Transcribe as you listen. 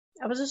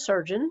I was a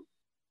surgeon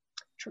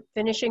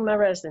finishing my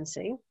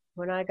residency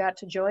when I got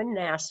to join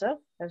NASA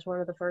as one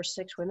of the first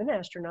 6 women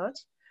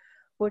astronauts,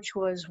 which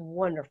was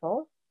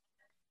wonderful.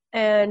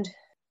 And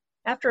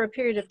after a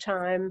period of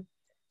time,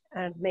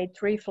 I'd made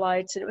 3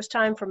 flights, and it was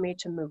time for me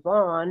to move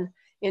on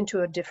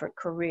into a different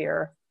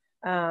career.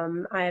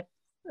 I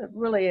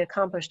really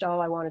accomplished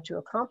all I wanted to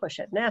accomplish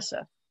at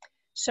NASA.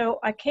 So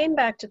I came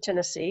back to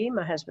Tennessee.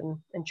 My husband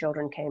and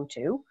children came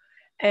too,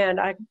 and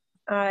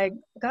I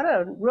got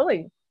a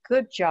really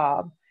good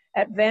job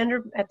at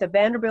the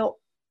Vanderbilt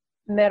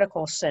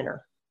Medical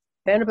Center,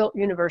 Vanderbilt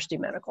University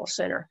Medical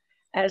Center,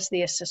 as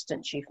the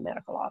assistant chief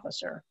medical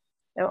officer.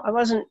 Now, I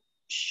wasn't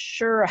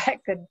sure I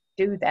could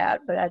do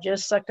that, but I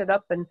just sucked it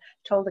up and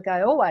told the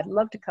guy, "Oh, I'd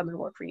love to come and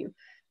work for you."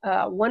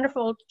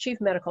 Wonderful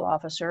chief medical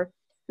officer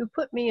who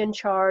put me in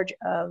charge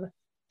of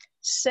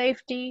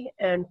safety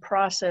and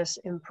process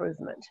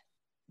improvement.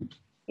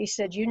 He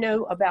said, "You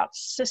know about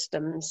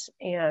systems,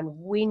 and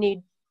we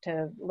need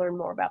to learn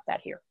more about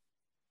that here."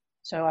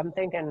 So I'm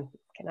thinking,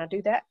 can I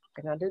do that?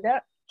 Can I do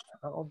that?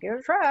 I'll give it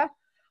a try.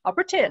 I'll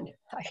pretend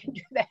I can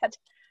do that.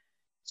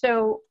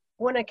 So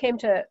when I came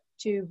to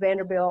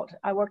Vanderbilt,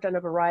 I worked on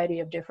a variety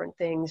of different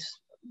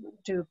things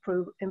to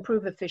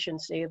improve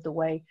efficiency of the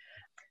way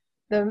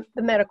the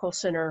medical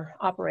center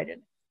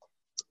operated.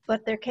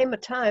 But there came a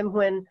time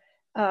when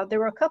there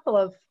were a couple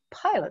of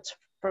pilots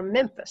from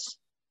Memphis,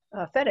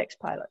 FedEx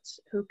pilots,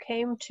 who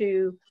came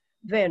to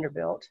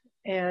Vanderbilt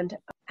and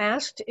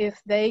asked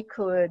if they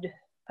could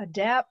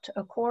adapt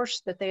a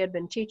course that they had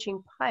been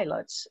teaching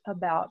pilots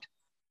about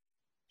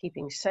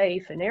keeping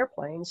safe in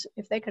airplanes,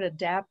 if they could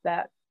adapt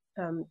that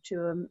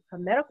to a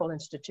medical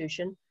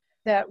institution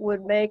that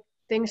would make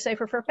things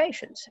safer for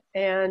patients.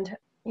 And,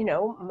 you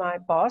know, my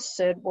boss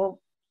said,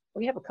 "Well,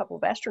 we have a couple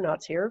of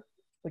astronauts here.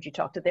 Would you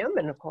talk to them?"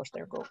 And of course,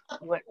 they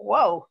went,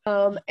 "Whoa."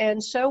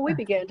 And so we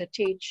began to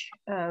teach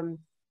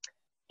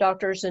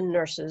doctors and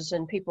nurses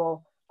and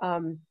people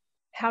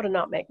how to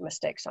not make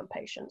mistakes on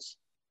patients.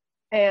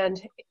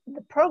 And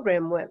the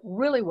program went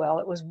really well.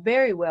 It was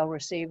very well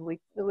received.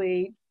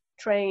 We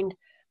trained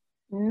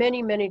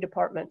many, many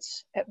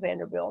departments at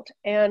Vanderbilt,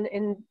 and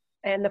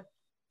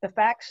the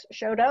facts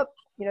showed up.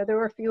 You know, there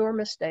were fewer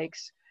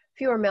mistakes,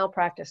 fewer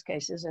malpractice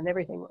cases, and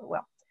everything went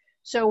well.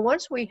 So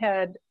once we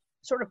had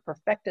sort of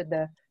perfected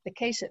the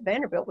case at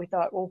Vanderbilt, we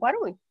thought, well, why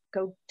don't we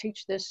go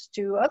teach this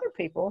to other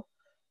people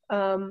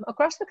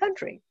across the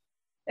country?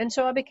 And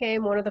so I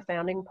became one of the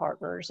founding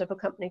partners of a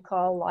company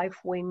called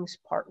Life Wings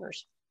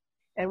Partners.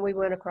 And we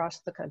went across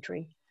the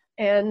country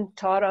and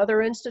taught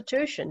other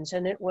institutions.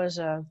 And it was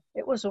a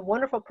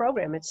wonderful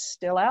program. It's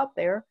still out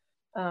there.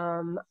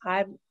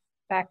 I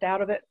backed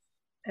out of it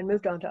and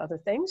moved on to other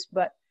things.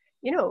 But,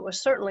 you know, it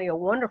was certainly a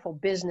wonderful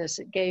business.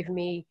 It gave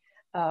me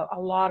a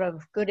lot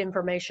of good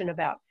information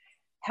about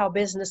how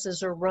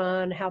businesses are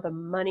run, how the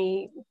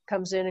money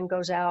comes in and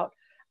goes out,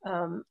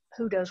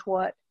 who does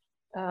what,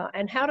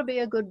 and how to be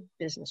a good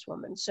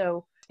businesswoman.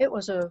 So it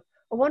was a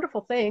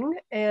wonderful thing.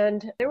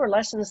 And there were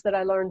lessons that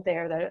I learned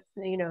there that,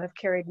 you know, have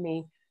carried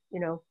me, you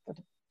know, for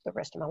the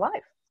rest of my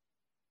life.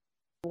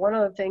 One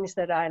of the things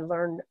that I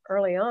learned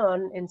early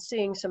on in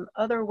seeing some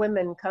other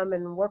women come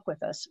and work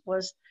with us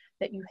was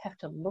that you have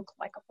to look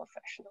like a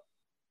professional.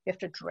 You have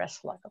to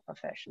dress like a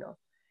professional.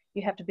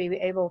 You have to be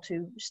able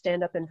to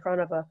stand up in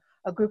front of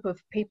a group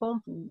of people,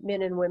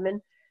 men and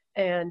women,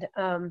 and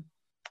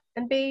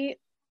be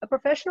a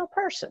professional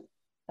person.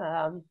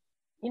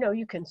 You know,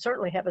 you can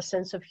certainly have a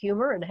sense of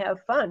humor and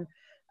have fun,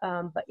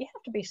 but you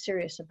have to be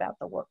serious about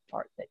the work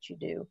part that you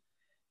do.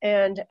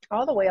 And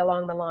all the way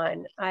along the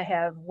line, I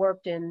have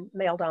worked in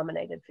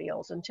male-dominated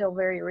fields. Until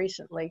very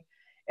recently,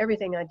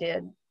 everything I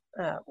did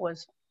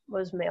was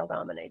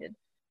male-dominated.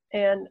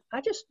 And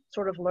I just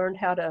sort of learned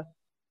how to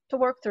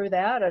work through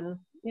that and,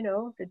 you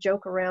know, to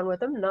joke around with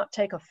them, not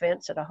take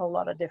offense at a whole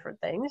lot of different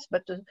things,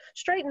 but to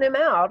straighten them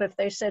out if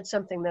they said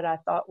something that I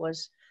thought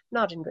was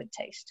not in good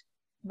taste.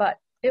 But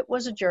it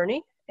was a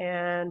journey,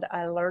 and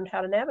I learned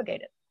how to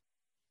navigate it.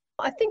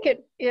 I think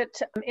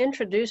it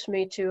introduced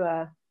me to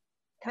a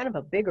kind of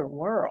a bigger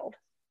world.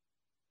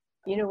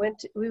 You know,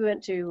 we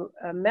went to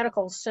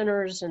medical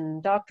centers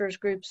and doctors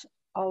groups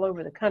all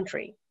over the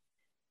country.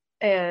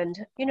 And,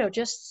 you know,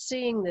 just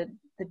seeing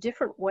the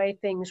different way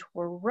things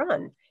were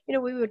run. You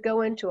know, we would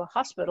go into a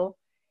hospital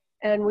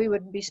and we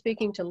would be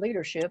speaking to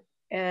leadership.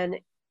 And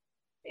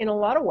in a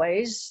lot of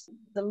ways,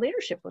 the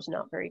leadership was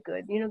not very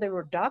good. You know, there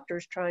were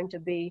doctors trying to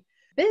be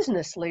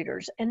business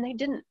leaders, and they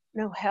didn't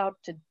know how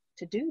to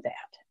do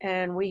that.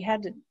 And we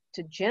had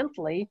to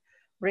gently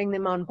bring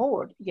them on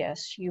board.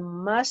 Yes, you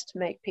must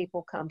make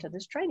people come to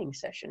this training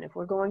session. If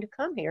we're going to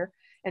come here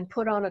and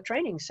put on a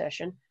training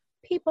session,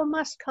 people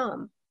must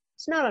come.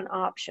 It's not an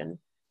option.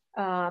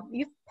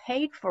 You've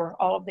paid for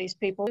all of these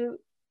people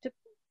to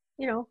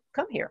you know,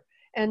 come here.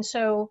 And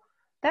so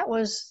that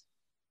was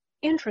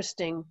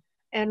interesting.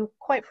 And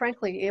quite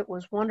frankly, it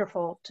was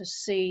wonderful to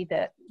see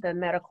that the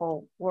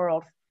medical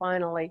world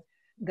finally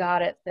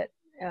got it, that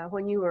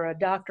when you were a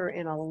doctor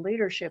in a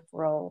leadership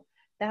role,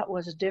 that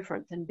was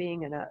different than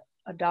being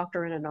a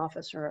doctor in an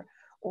office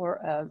or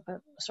a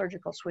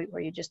surgical suite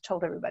where you just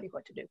told everybody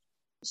what to do.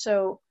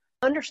 So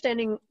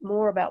understanding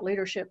more about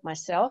leadership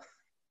myself,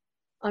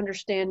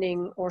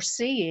 understanding or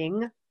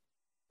seeing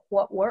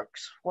what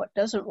works, what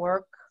doesn't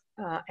work,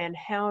 and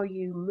how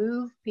you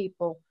move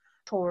people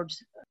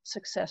towards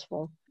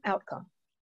successful outcome.